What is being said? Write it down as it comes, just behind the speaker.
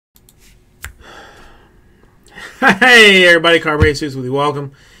Hey everybody, RPAs with you.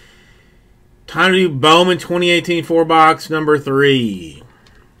 Welcome. Time to do Bowman 2018 4-box number 3.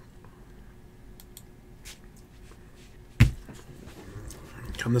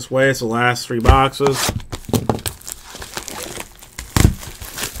 Come this way, it's the last 3 boxes.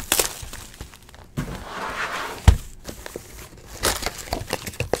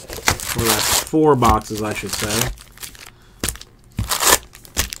 Or last 4 boxes, I should say.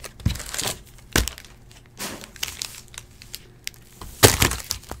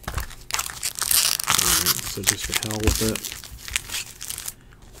 So just to hell with it.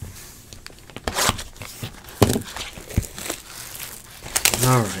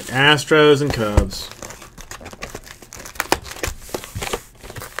 Alright, Astros and Cubs.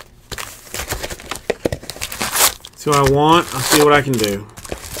 See what I want, I'll see what I can do.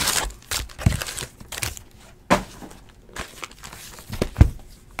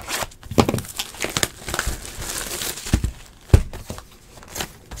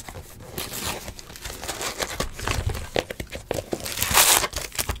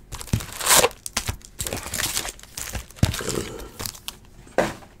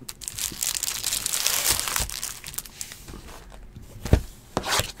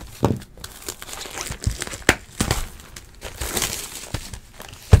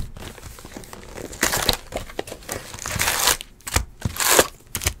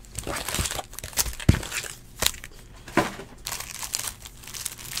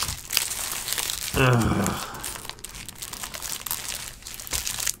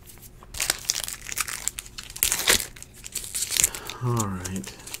 All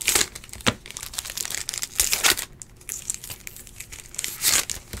right.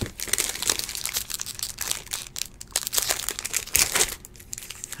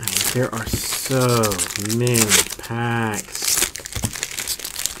 There are so many packs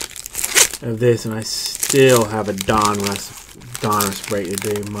of this, and I still have a Donruss break to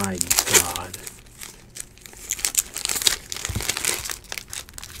do. My God.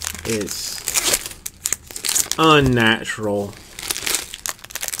 It's unnatural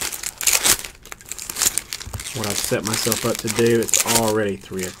what I've set myself up to do. It's already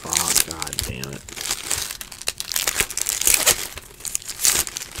 3 o'clock. God damn it.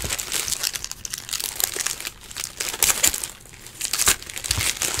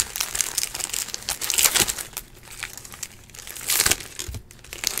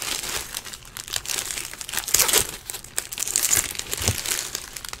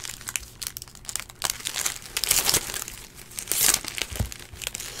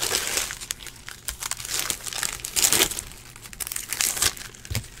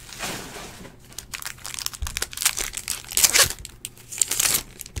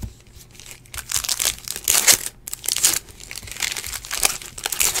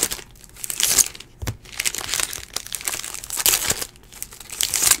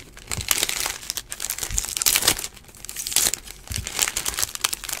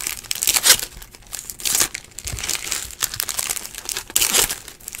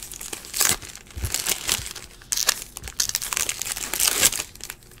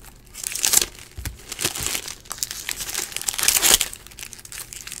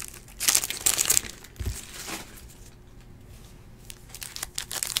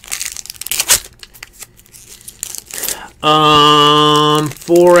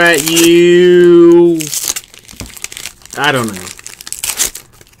 For at you. I don't know.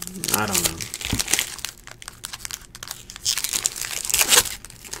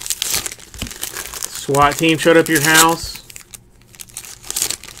 SWAT team showed up your house.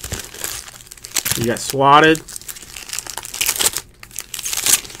 You got swatted.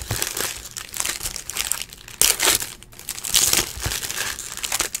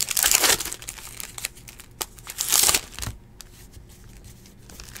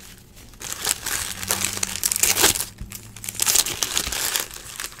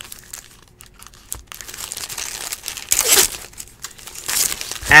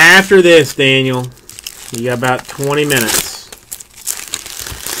 After this, Daniel, you got about 20 minutes.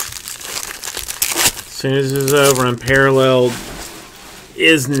 As soon as this is over, Unparalleled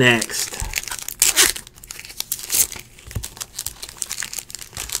is next.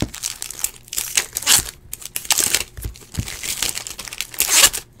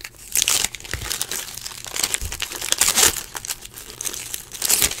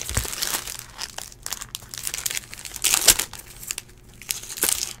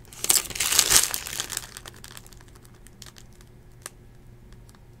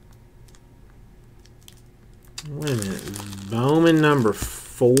 Wait a minute. Bowman number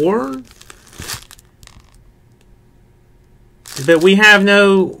 4? It's that we have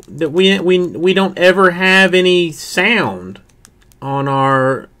no, that we don't ever have any sound on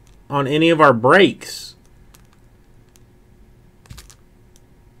any of our breaks.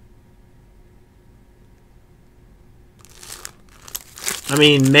 I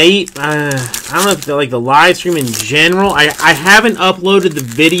mean, I don't know if like the live stream in general. I haven't uploaded the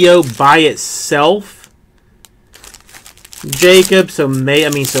video by itself, Jacob. So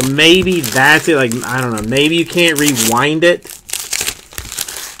maybe that's it. Like, I don't know. Maybe you can't rewind it,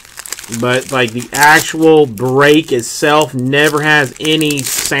 but like the actual break itself never has any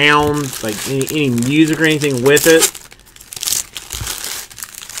sound, like any music or anything with it.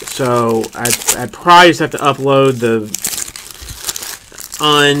 So I probably just have to upload the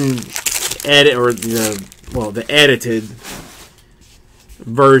unedited or the edited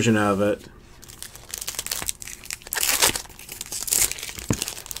version of it.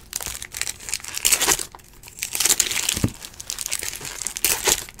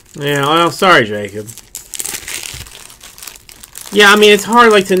 Yeah, well, sorry, Jacob. Yeah, I mean, it's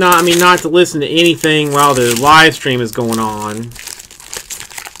hard like not to listen to anything while the live stream is going on.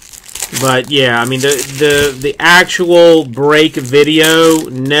 But yeah, I mean the actual break video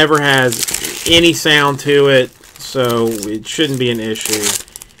never has any sound to it, so it shouldn't be an issue.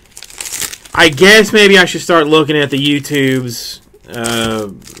 I guess maybe I should start looking at the YouTubes.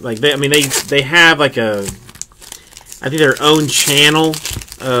 Like they have like I think their own channel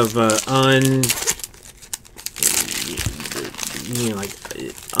of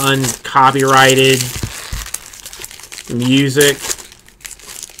uncopyrighted music.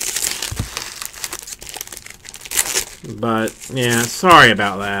 But yeah, sorry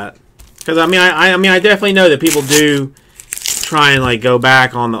about that. Because I definitely know that people do try and like go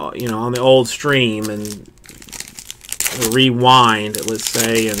back on the on the old stream and rewind, let's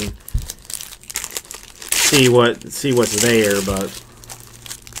say, and see what's there. But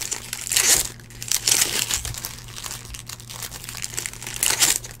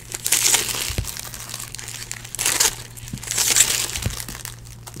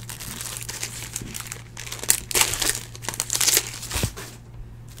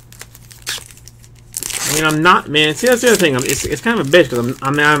I'm not, man. See, that's the other thing. It's kind of a bitch because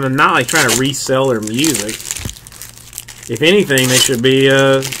I'm not like trying to resell their music. If anything, they should be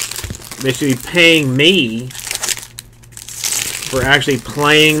paying me for actually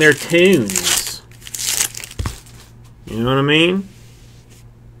playing their tunes. You know what I mean?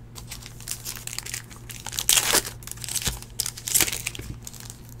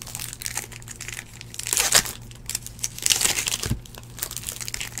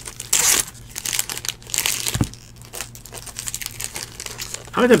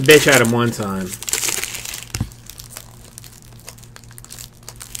 I went to bitch at him one time.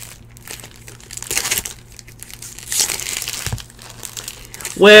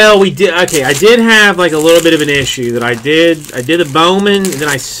 Well, we did. Okay, I did have like a little bit of an issue that I did a Bowman, and then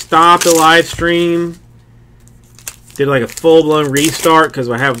I stopped the live stream. Did like a full-blown restart because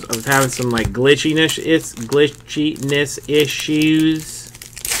I was having some like glitchiness issues,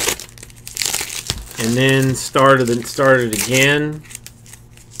 and then started again.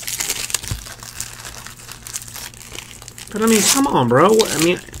 But I mean, come on, bro. I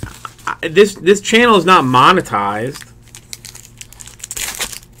mean, this channel is not monetized.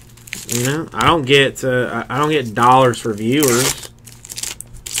 You know, I don't get dollars for viewers.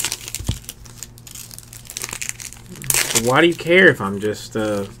 So why do you care if I'm just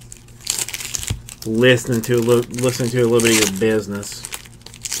listening to a little bit of your business?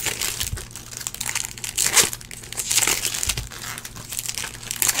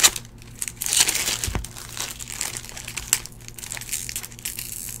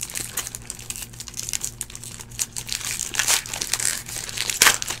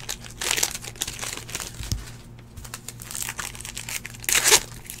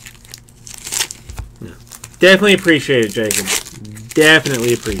 Definitely appreciate it, Jacob.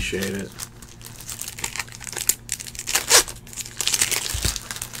 Definitely appreciate it.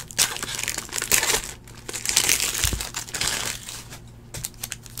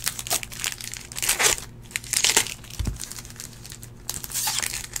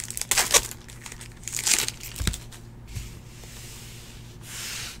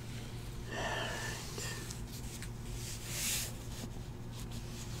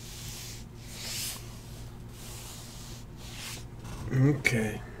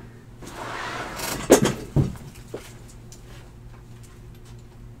 Okay.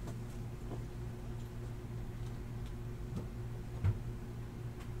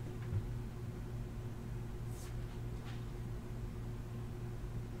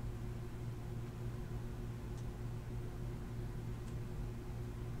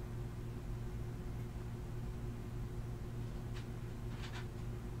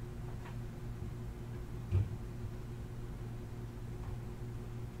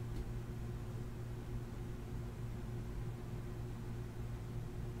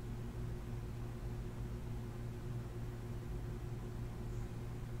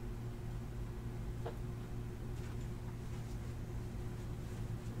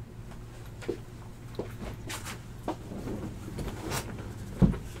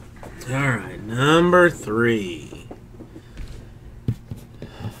 Alright, number 3.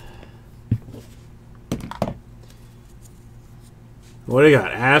 What do we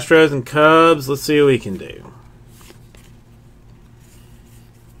got? Astros and Cubs. Let's see what we can do.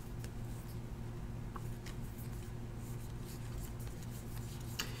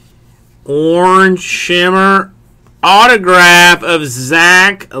 Orange Shimmer autograph of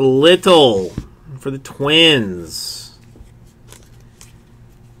Zach Little for the Twins.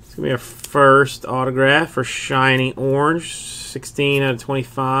 It's going to be our first autograph for Shiny Orange. 16 out of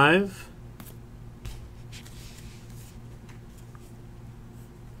 25.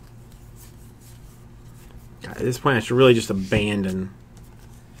 God, at this point, I should really just abandon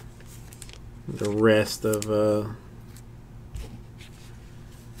the rest of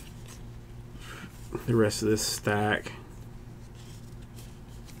this stack.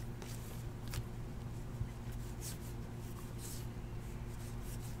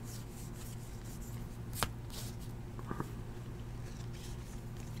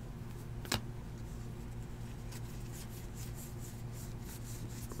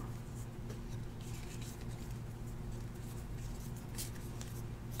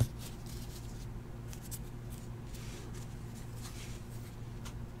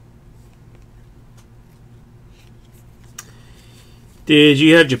 Did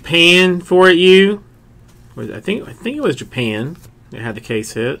you have Japan for it, you? I think it was Japan that had the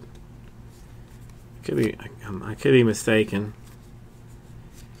case hit. I could be mistaken.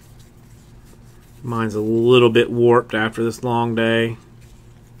 Mine's a little bit warped after this long day.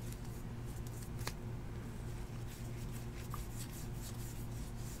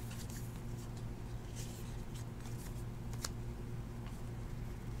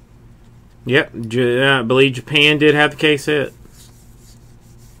 Yep, I believe Japan did have the case hit.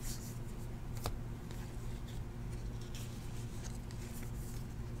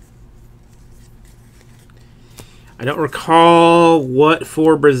 I don't recall what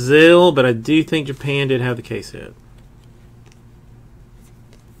for Brazil, but I do think Japan did have the case hit.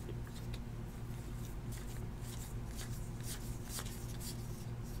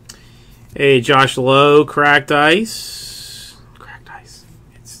 Hey, Josh Lowe, cracked ice. Cracked ice.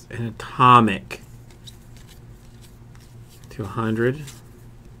 It's an atomic. 200.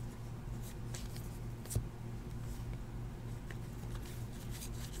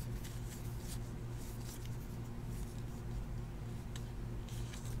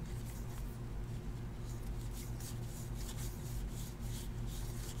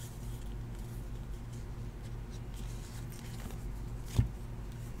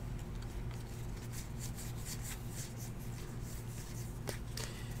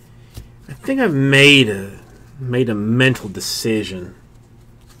 I think I've made a mental decision.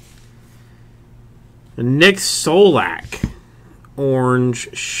 Nick Solak,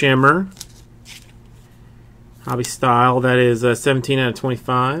 Orange Shimmer, Hobby Style. That is 17 out of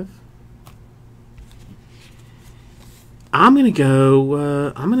 25. I'm gonna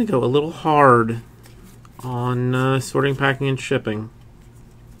go a little hard on sorting, packing, and shipping.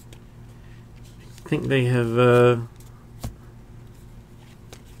 I think they have.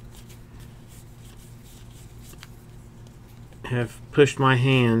 Have pushed my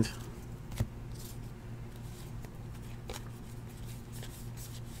hand.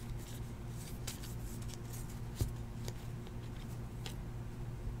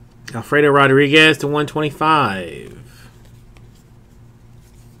 Alfredo Rodriguez to 125.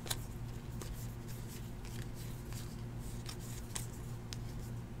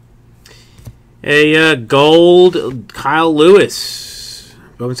 A gold Kyle Lewis.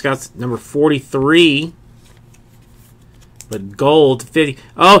 Bowman Scouts number 43. But gold 50.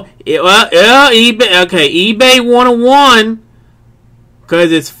 Oh, eBay. Okay, eBay 101.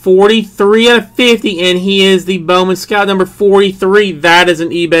 Because it's 43 out of 50, and he is the Bowman Scout number 43. That is an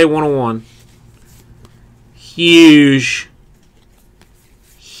eBay 101. Huge.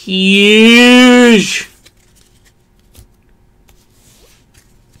 Huge.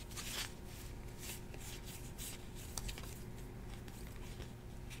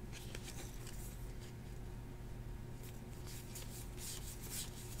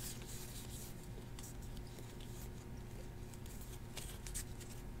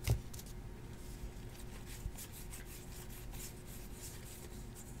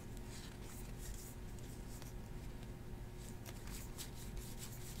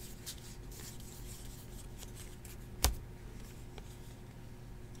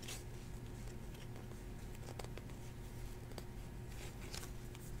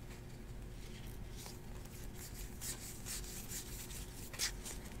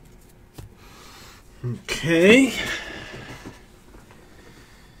 Okay.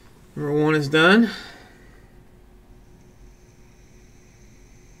 Number 1 is done.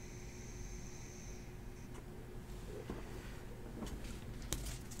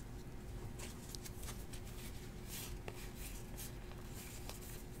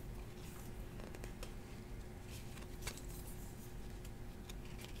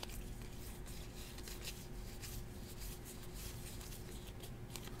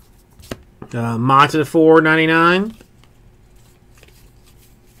 Mata to 4.99.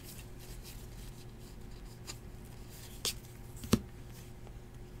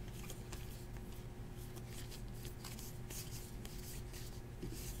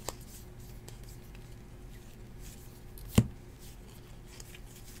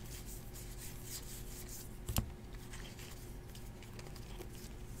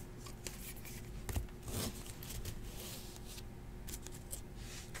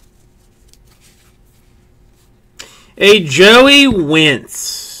 A Joey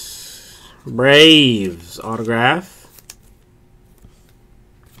Wentz, Braves autograph.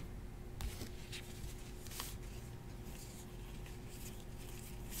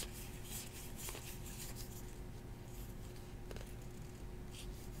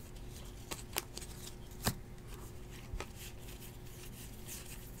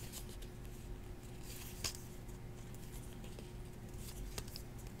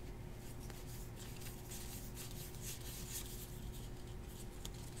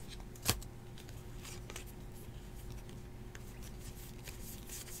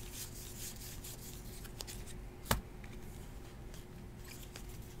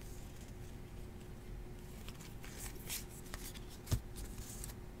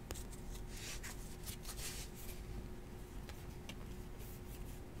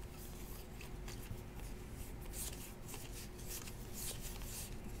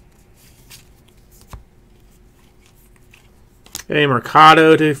 A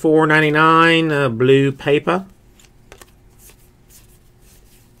Mercado to 4.99, blue paper.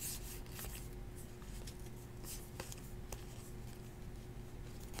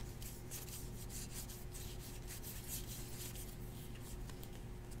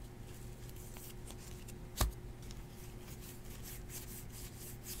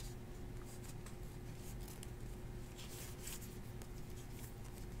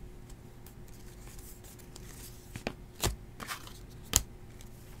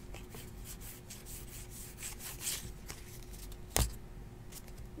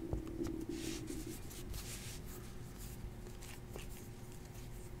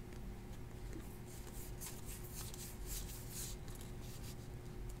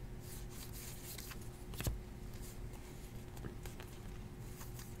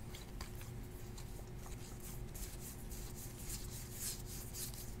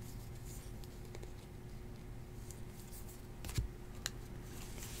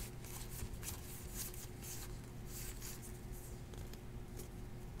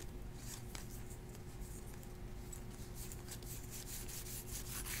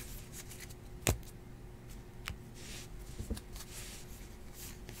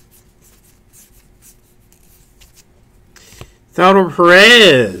 Salvador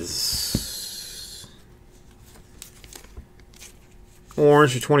Perez,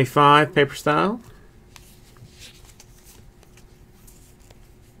 orange to 25, paper style.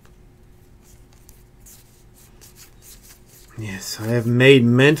 Yes, I have made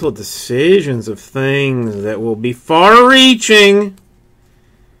mental decisions of things that will be far-reaching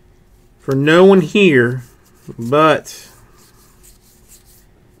for no one here, but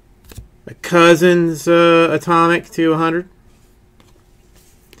a cousin's atomic to 100.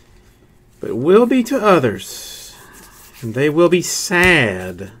 But it will be to others, and they will be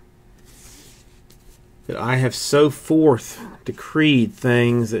sad that I have so forth decreed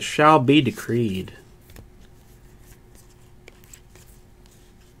things that shall be decreed.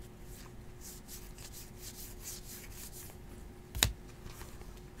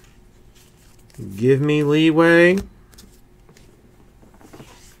 Give me leeway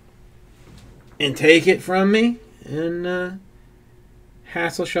and take it from me, and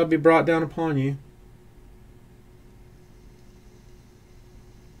hassle shall be brought down upon you.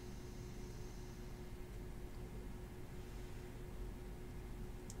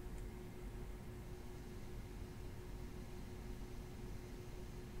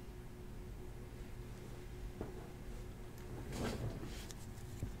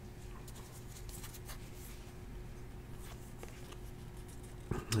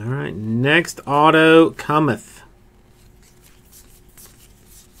 All right, next auto cometh.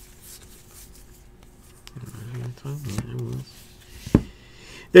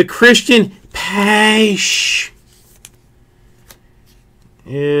 The Christian Pache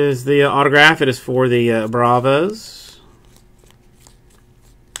is the autograph. It is for the Bravos.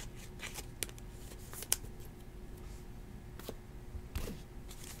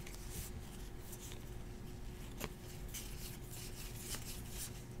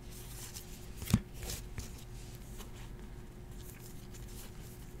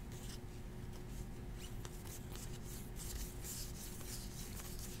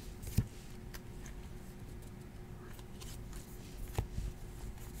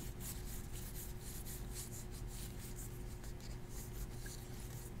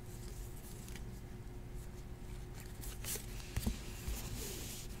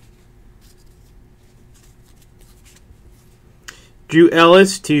 Drew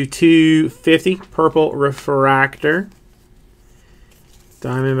Ellis to 250, purple refractor.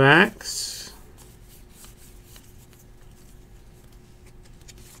 Diamondbacks.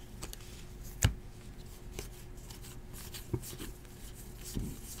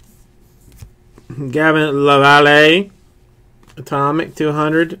 Gavin Lavalle, atomic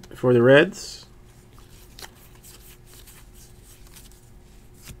 200 for the Reds.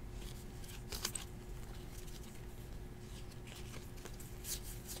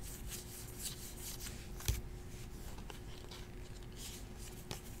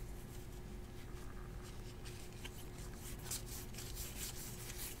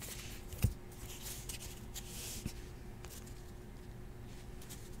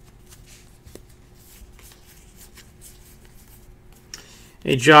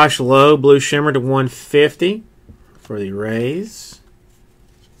 A Josh Lowe, blue shimmer to 150 for the Rays.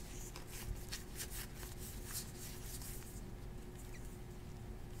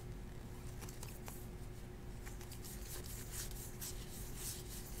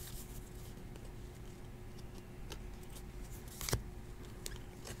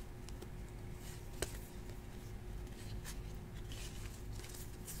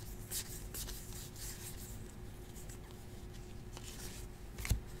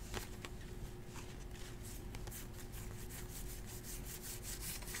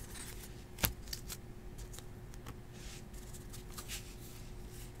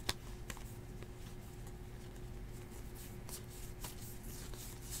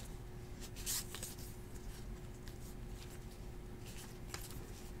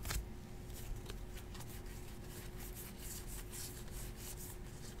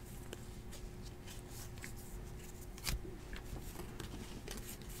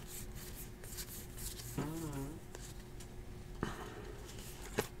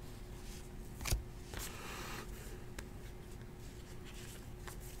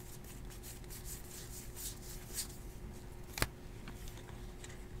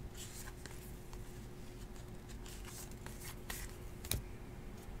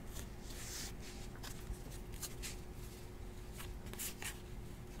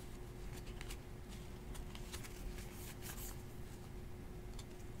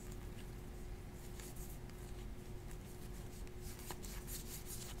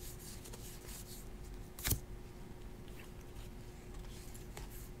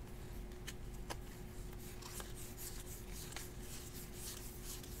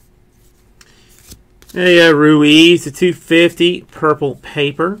 A Ruiz to 250, purple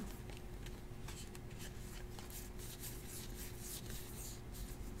paper.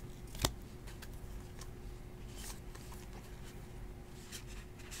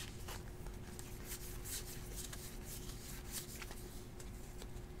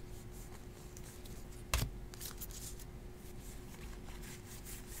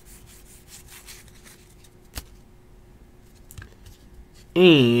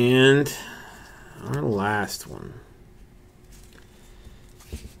 And our last one.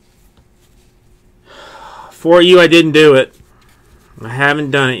 For you, I didn't do it. I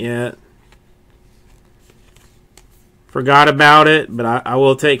haven't done it yet. Forgot about it, but I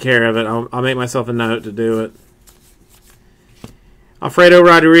will take care of it. I'll make myself a note to do it. Alfredo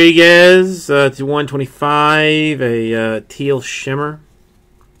Rodriguez to 125, a teal shimmer.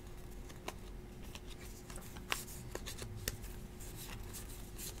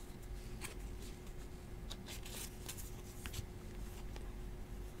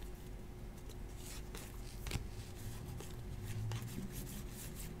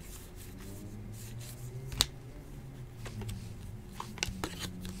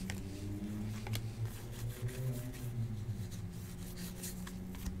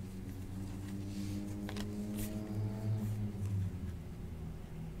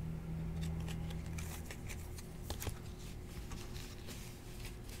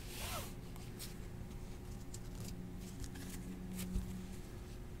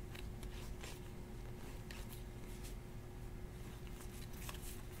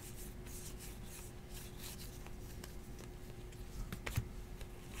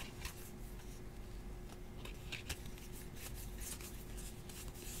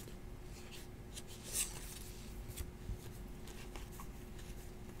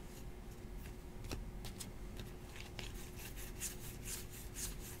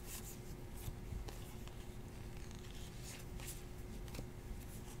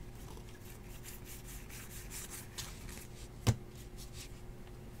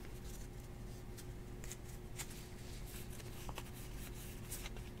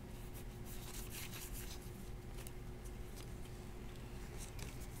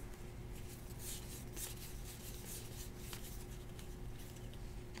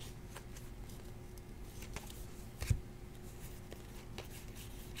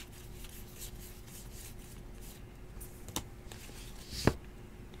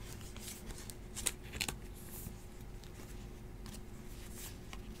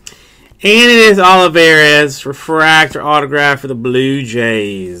 And it is Oliveira's refractor autograph for the Blue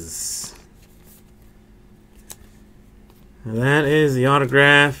Jays. That is the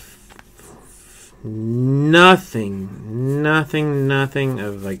autograph. Nothing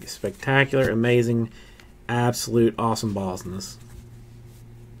of like spectacular, amazing, absolute awesome balls in this.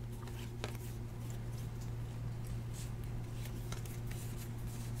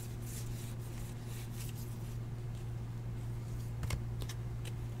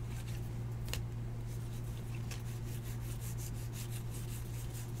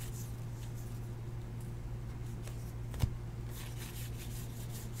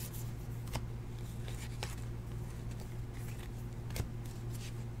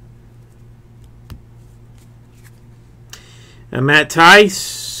 Matt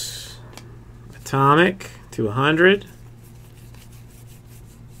Tice, Atomic to 100.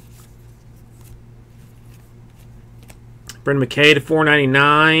 Brendan McKay to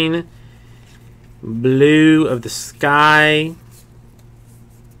 499. Blue of the Sky.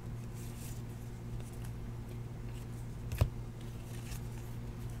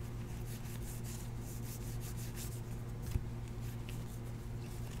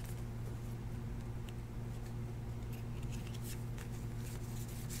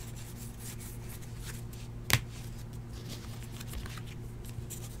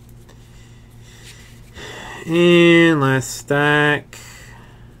 And last stack.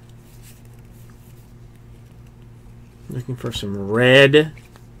 Looking for some red,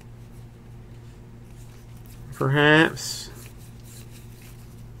 perhaps.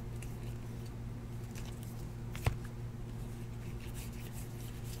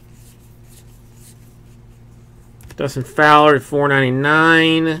 Dustin Fowler at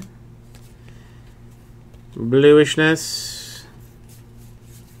 $4.99. Bluishness.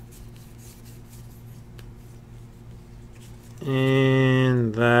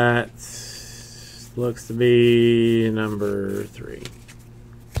 And that looks to be number 3.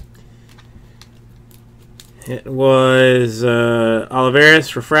 It was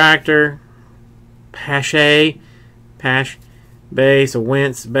Oliveira's refractor, Pash base, a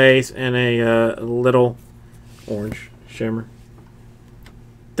Wentz base, and a little orange shimmer.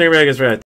 Thank you very much for that.